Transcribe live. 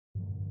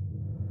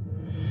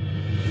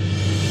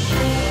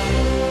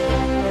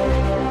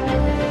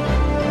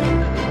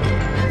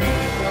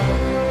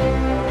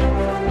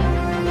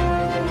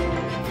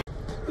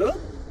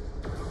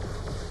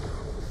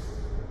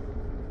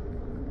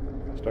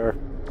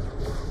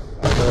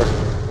Faster.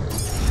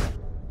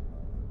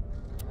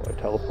 I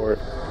teleport.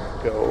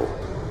 Go.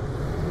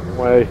 Wrong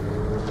way.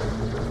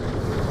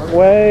 Wrong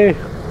way.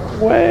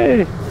 Wrong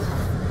way.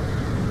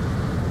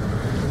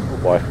 Oh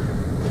boy.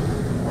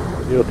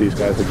 I'll deal with these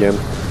guys again.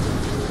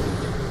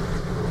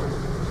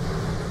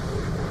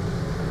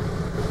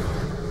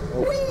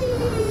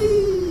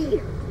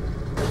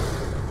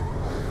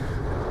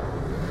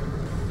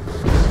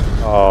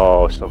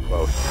 Oh, so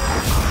close.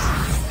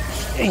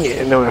 Dang it,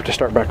 and now I have to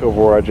start back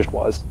over where I just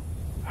was.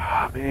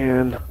 Ah,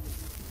 man.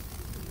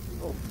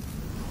 Oh.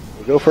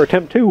 We'll go for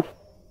attempt 2.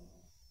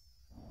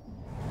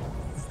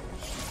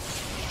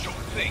 Don't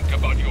think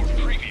about your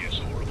previous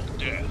horrible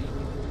death.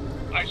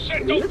 I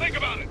said don't think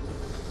about it!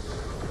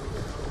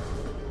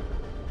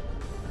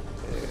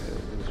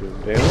 And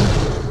zoom down.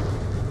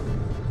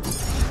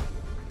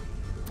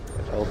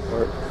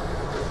 Teleport.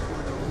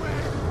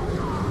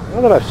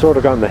 Now that I've sort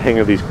of gotten the hang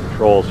of these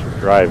controls for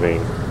driving,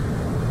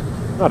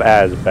 not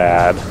as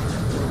bad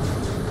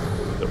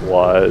as it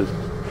was,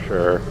 for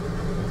sure.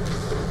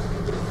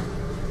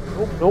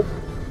 Nope, nope.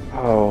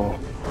 Oh.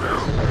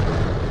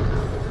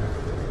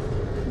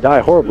 Die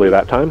horribly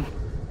that time.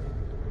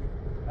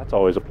 That's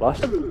always a plus.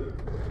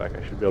 Looks like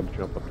I should be able to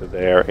jump up to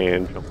there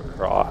and jump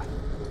across.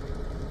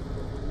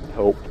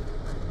 Hope.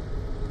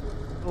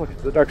 Oh, look,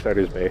 it's the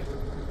Darksiders base.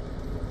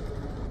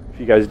 If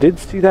you guys did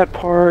see that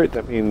part,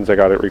 that means I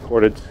got it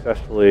recorded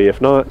successfully.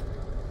 If not,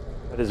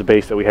 that is a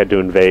base that we had to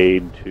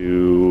invade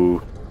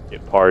to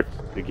get parts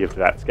to give to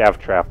that scav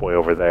trap way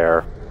over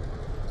there.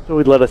 So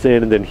he'd let us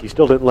in, and then he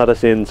still didn't let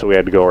us in, so we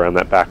had to go around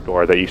that back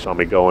door that you saw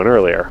me go in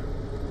earlier.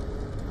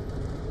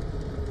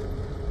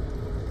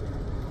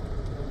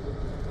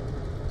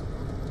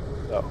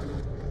 So,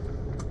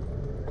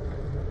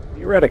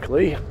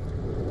 theoretically,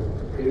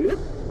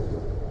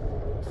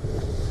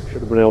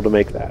 should have been able to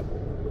make that.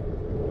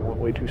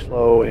 Way too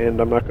slow, and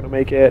I'm not going to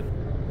make it.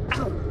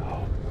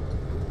 Oh.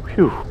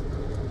 Phew.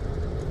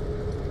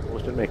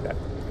 Almost didn't make that.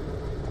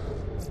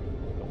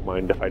 Don't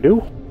mind if I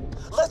do.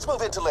 Let's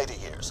move into later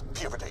years.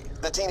 Puberty.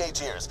 The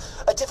teenage years.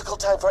 A difficult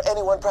time for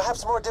anyone,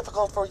 perhaps more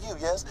difficult for you,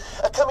 yes?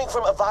 Coming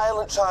from a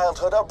violent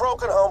childhood, a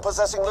broken home,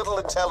 possessing little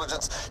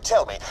intelligence.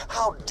 Tell me,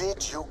 how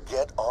did you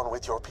get on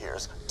with your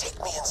peers?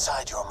 Take me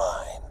inside your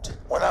mind.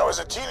 When I was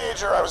a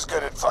teenager, I was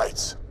good at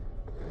fights.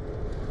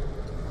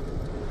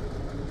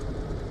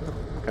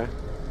 Okay.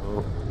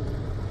 Well,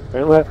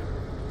 apparently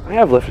I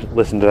have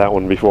listened to that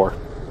one before.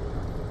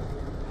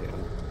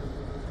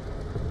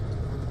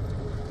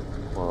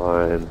 Come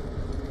on.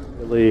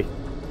 Really?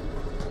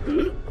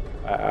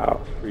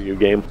 Wow. Screw you,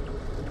 game.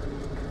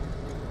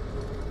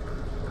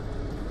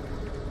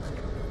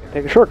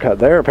 Take a shortcut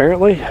there,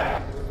 apparently.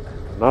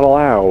 Not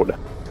allowed.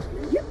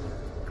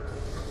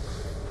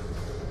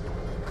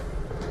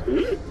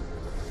 I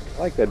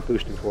like that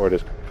boosting forward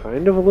is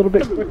kind of a little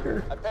bit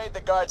quicker. I paid the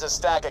guards a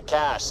stack of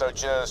cash, so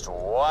just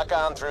walk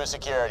on through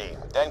security.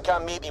 Then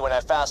come meet me when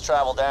I fast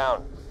travel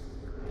down.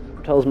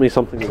 It tells me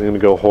something's going to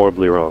go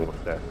horribly wrong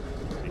with this.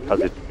 Because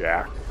it's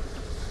Jack.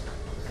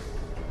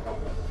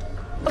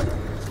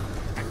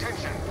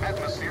 Attention,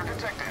 atmosphere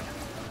detected.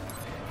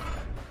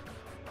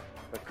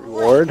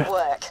 Reward. Great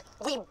work.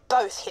 We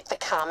both hit the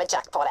karma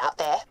jackpot out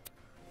there.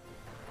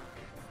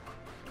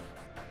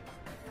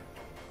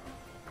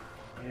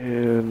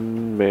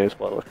 And may as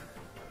well.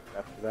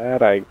 After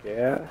that, I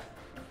guess.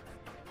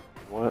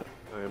 What?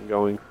 I am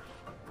going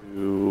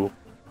to.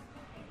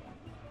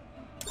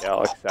 Yeah,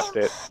 I'll accept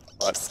it,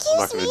 but I'm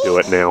not going to do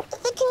it now.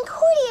 The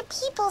Concordia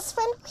People's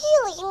Fund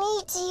really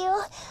needs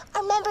you.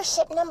 Our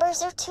membership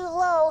numbers are too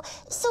low,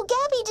 so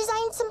Gabby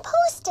designed some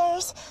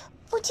posters.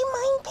 Would you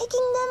mind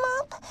picking them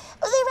up?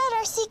 They're at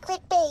our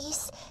secret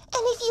base,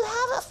 and if you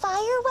have a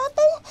fire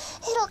weapon,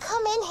 it'll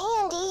come in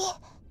handy.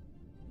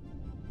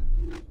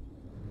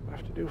 What do I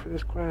have to do for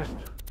this quest?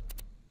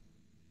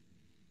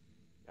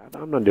 God,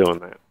 I'm not doing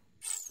that.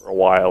 For a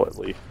while, at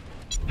least.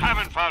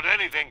 Haven't found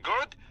anything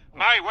good?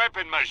 My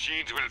weapon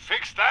machines will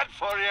fix that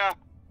for you.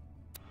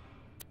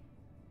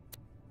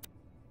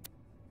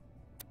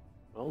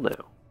 Well,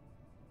 now.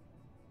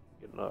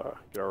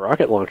 Get a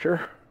rocket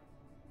launcher.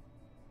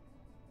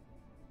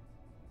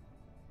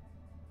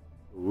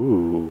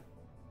 Ooh.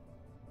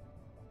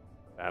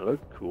 That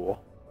looks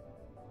cool.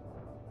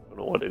 Don't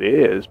know what it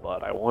is,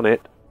 but I want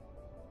it.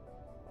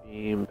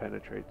 Beam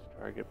penetrates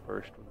target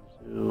burst with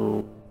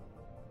zoom.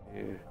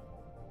 Yeah.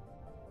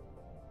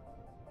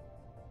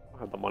 I don't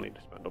have the money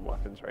to spend on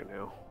weapons right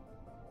now.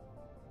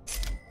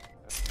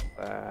 That's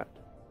that.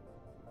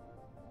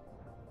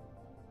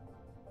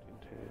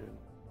 10,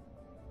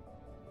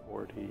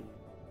 40.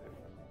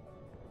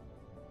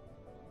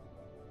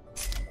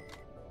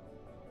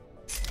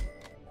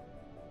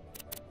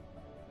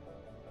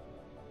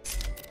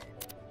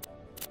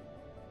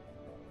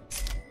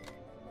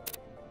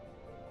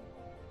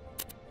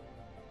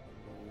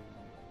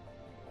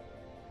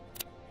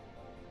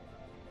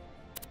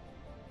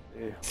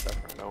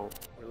 Whatever, I don't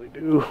really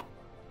do.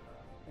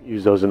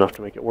 Use those enough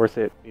to make it worth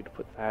it. Need to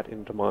put that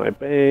into my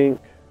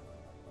bank.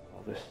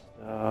 All this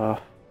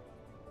stuff.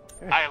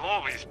 Okay. I'll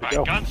always buy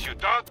guns you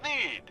don't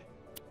need.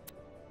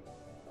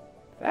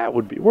 That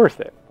would be worth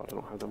it, but I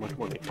don't have that much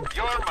money.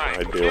 You're my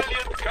I do.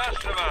 brilliant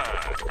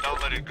customer.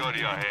 Don't let it go to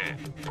your head.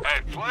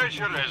 A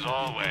pleasure as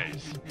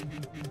always.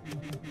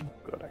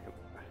 Good, I can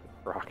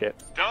rock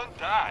it. Don't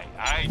die.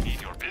 I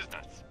need your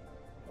business.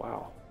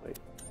 Wow, wait.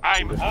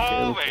 I'm This is the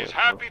always influence,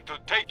 happy to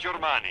take your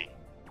money.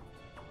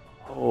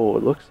 Oh,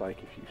 it looks like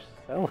if you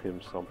sell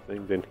him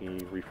something, then he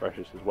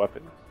refreshes his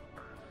weapons.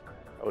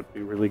 That would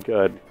be really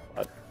good,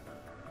 but I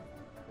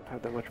don't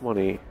have that much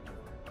money.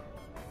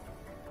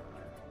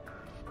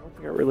 I don't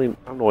think I really...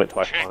 I'm gonna wait till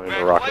I Check find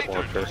back a rocket later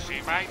launcher. to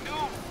see my new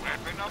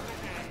weapon of the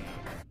day.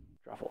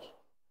 Travel.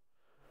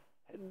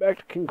 Heading back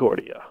to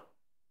Concordia.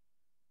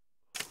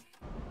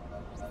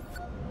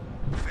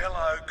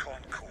 Fellow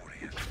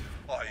Concordians,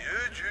 I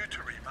urge you to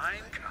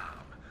remain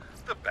calm.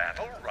 The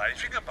battle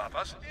raging above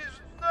us is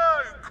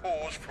no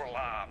cause for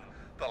alarm.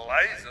 The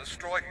laser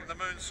striking the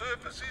moon's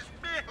surface is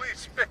merely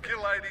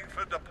speculating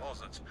for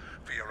deposits.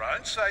 For your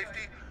own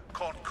safety,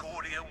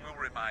 Concordia will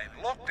remain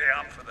locked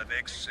down for the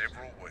next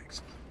several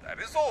weeks. That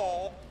is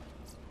all.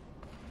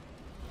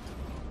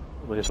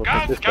 Might as well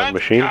take this gun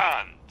machine.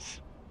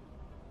 Guns.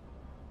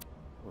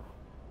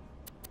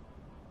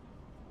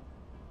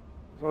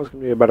 There's always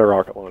going to be a better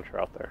rocket launcher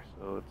out there,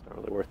 so it's not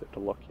really worth it to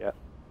look yet.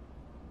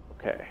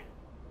 Okay.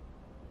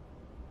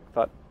 I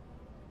thought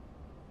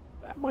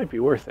that might be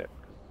worth it.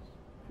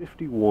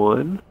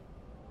 51.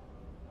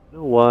 You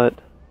know what?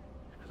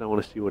 Because I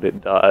want to see what it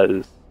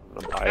does. I'm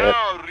going to buy it.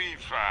 No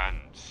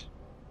refunds.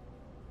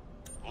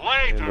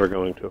 Later. And we're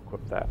going to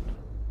equip that.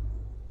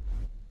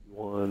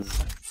 One.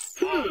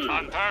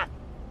 Hunter.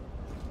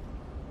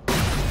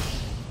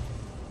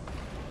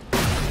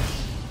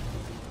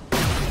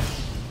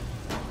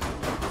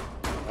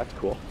 That's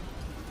cool.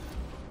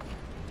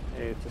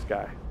 Hey, it's this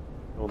guy.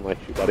 No one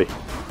likes you, buddy.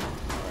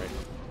 Alright.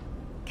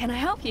 Can I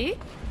help you?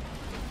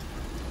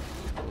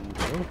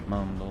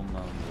 Mumble,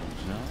 mumble,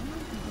 John.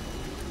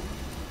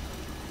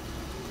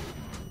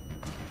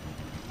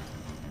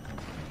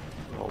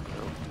 Oh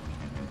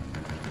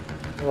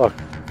no. Look,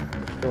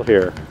 it's still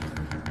here.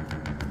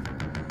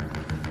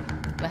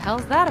 The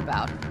hell's that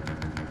about?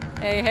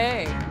 Hey,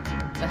 hey.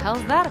 The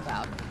hell's that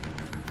about?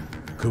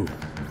 Cool.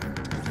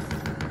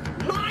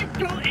 My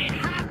throat is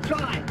half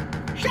dry.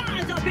 Shut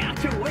us about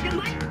to, will you,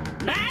 mate?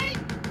 Mate?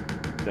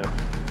 No.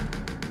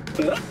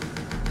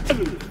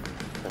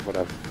 That's what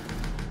I've...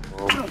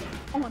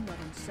 I'm not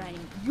insane.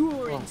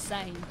 You're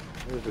insane.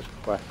 Where's this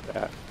quest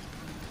at?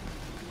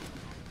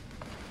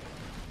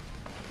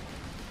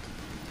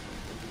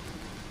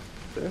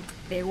 There?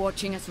 They're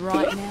watching us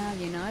right now,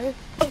 you know.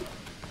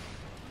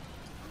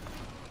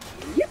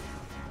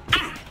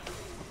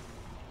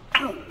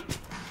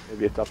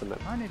 Maybe it's up in that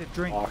I need a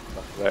drink. box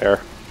up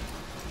there.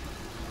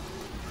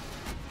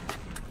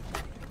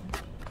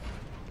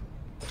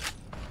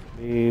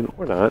 I mean,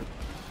 or not.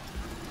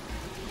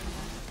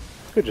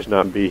 Could just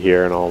not be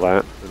here and all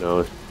that. Who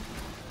knows?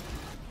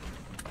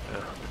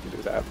 Yeah, we can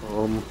do that.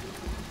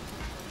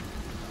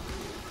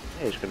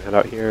 Hey, just gonna head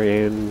out here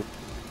and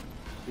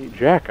meet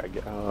Jack, I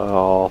guess.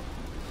 Oh,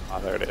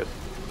 there it is.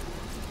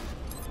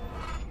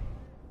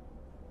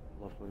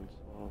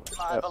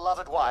 My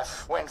beloved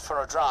wife went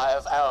for a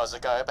drive hours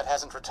ago but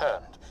hasn't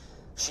returned.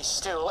 She's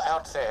still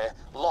out there,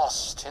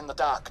 lost in the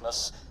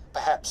darkness,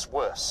 perhaps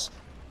worse.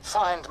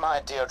 Find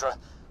my Deirdre.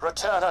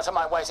 Return her to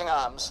my waiting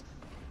arms.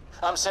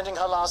 I'm sending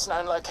her last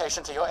known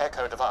location to your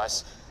echo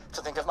device.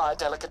 To think of my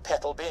delicate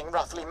petal being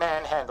roughly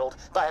manhandled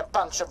by a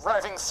bunch of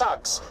roving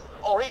thugs,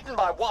 or eaten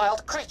by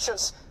wild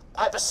creatures.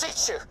 I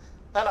beseech you,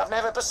 and I've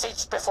never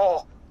beseeched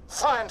before.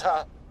 Find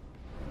her.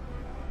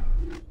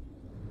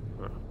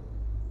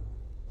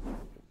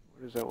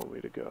 Where does that want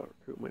me to go?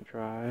 Recruitment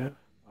drive?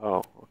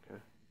 Oh, okay.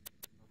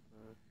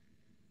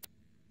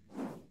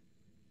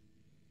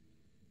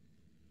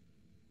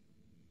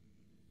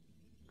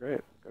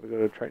 Great. Gotta go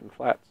to Triton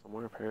Flats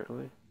somewhere,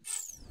 apparently.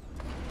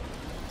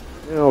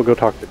 Now I'll go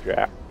talk to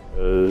Jack,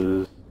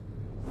 because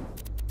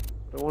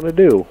what I want to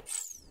do.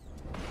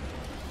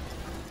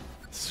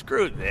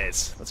 Screw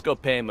this. Let's go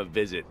pay him a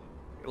visit.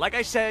 Like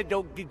I said,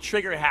 don't be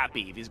trigger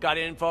happy. If he's got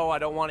info, I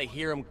don't want to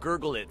hear him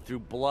gurgle it through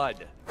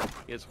blood.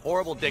 He has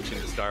horrible diction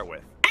to start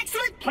with.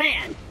 Excellent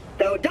plan.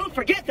 Though don't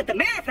forget that the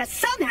Marif has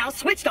somehow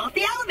switched off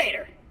the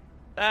elevator.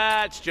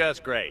 That's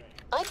just great.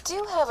 I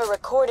do have a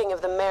recording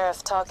of the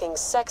Marif talking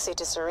sexy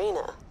to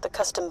Serena, the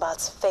custom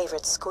bot's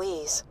favorite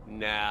squeeze.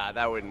 Nah,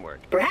 that wouldn't work.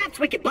 Perhaps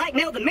we could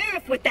blackmail the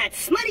Marif with that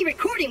smutty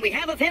recording we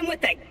have of him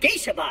with the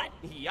geisha bot.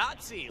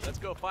 Yahtzee! Let's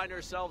go find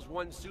ourselves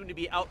one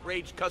soon-to-be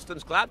outraged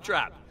customs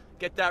claptrap.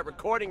 Get that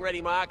recording ready,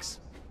 Mox.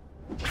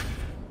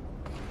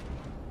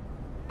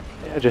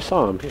 Yeah, I just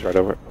saw him. He's right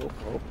over.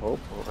 Oh,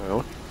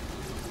 out.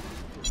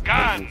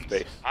 Guns!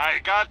 Space. I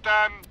got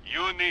them,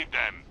 you need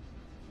them.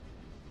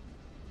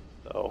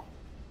 So,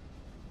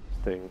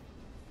 this thing.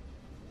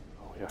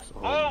 Oh, yes.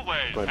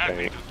 Always my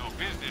happy bank. to do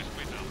business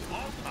with them.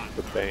 All time.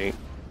 The bank.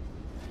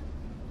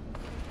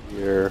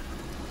 Here.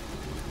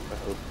 The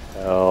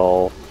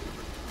hotel.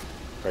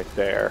 Right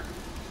there.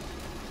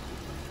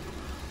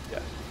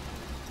 Yes.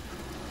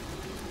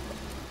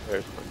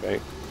 There's my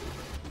bank.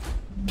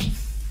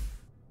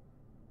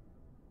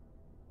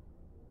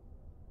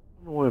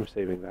 I'm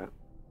saving that.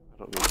 I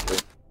don't need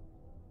to.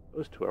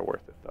 Those two are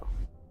worth it, though.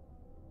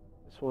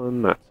 This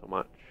one, not so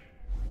much.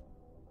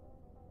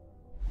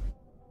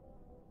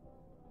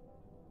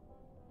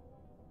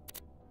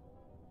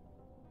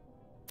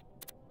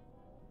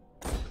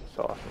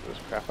 Sell off some of this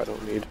crap I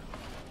don't need.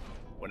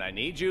 When I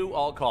need you,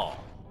 I'll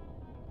call.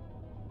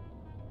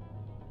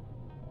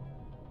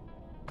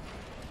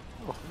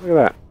 Oh, look at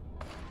that.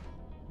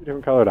 Two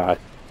different colored eyes.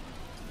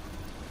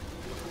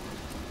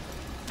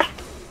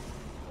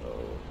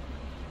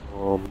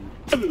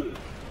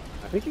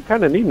 I think you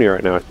kind of need me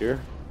right now, dear.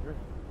 You're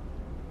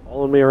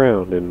following me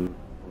around and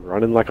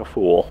running like a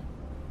fool.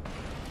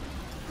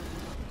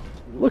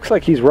 Looks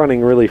like he's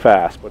running really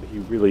fast, but he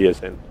really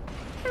isn't.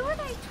 Who are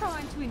they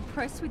trying to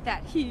impress with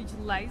that huge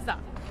laser?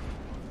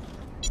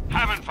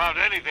 Haven't found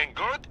anything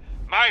good?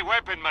 My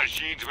weapon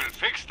machines will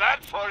fix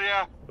that for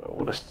you. What do I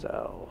want to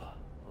sell?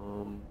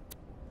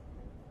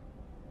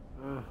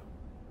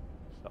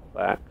 Sell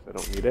that, because I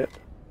don't need it.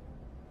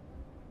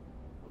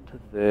 Onto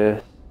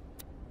this.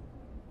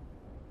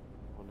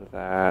 Onto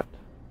that.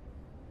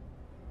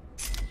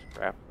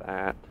 Scrap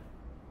that.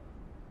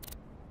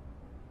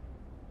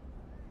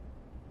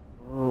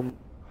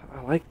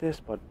 I like this,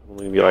 but I'm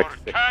only gonna be like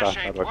 6 shots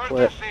out of a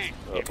clip.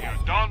 So, if you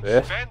don't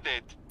this. spend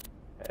it.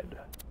 Head.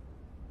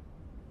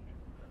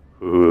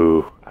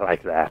 Ooh, I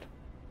like that.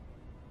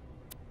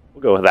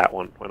 We'll go with that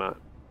one. Why not?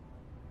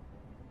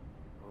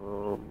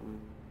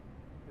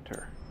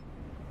 Enter.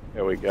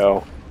 There we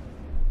go.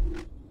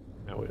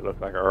 Now we look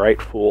like a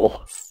right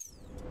fool.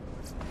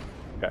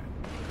 Okay,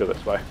 let's go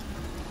this way.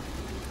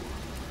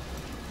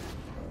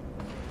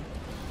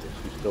 Guess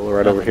he's still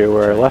right over here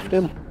where I left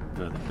him.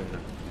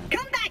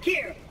 Come back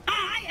here!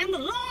 I am the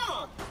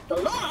law! The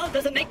law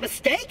doesn't make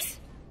mistakes!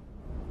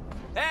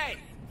 Hey!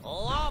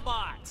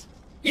 Lawbot!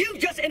 You've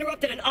just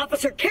interrupted an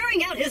officer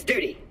carrying out his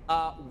duty!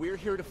 We're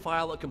here to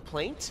file a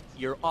complaint.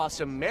 Your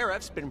awesome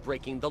Marif's been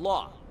breaking the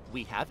law.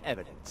 We have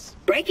evidence.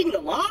 Breaking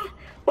the law?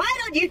 Why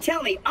don't you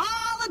tell me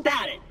all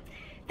about it?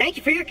 Thank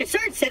you for your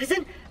concern,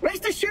 citizen.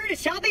 Rest assured it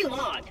shall be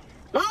logged.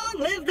 Long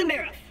live the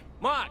Marif.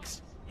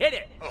 Mox, hit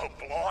it! Oh,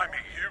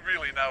 blimey, you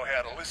really know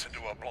how to listen to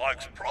a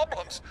bloke's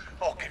problems.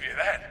 I'll give you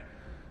that.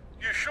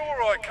 You sure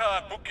I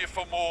can't book you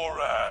for more,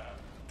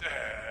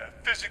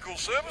 physical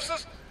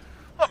services?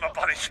 I'm a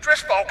bloody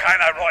stress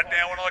volcano right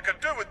now, and I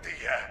could do with the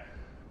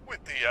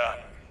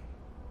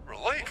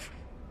relief.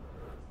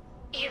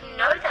 You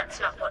know that's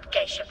not what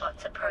geisha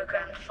bots are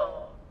programmed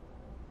for.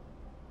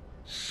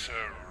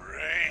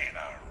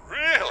 Serena,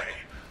 really?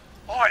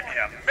 I'm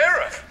your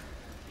Marif.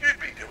 You'd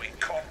be doing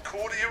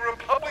Concordia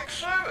Republic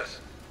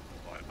service.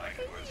 Might make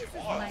it worth your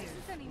while. I'm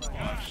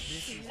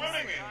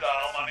swimming in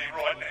Dale money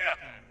right now.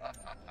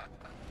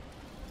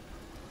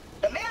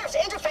 The Marif's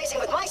interfacing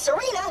with my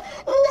Serena?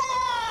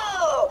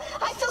 No!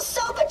 I feel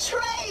so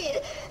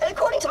betrayed! And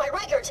according to my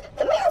records,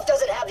 the Marif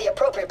doesn't have the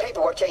appropriate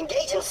paperwork to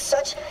engage in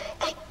such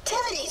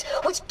activities,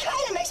 which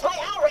kind of makes my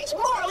outrage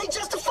morally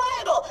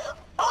justifiable.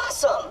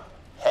 Awesome!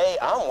 Hey,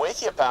 I'm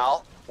with you,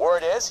 pal.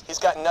 Word is, he's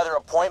got another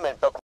appointment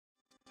booked.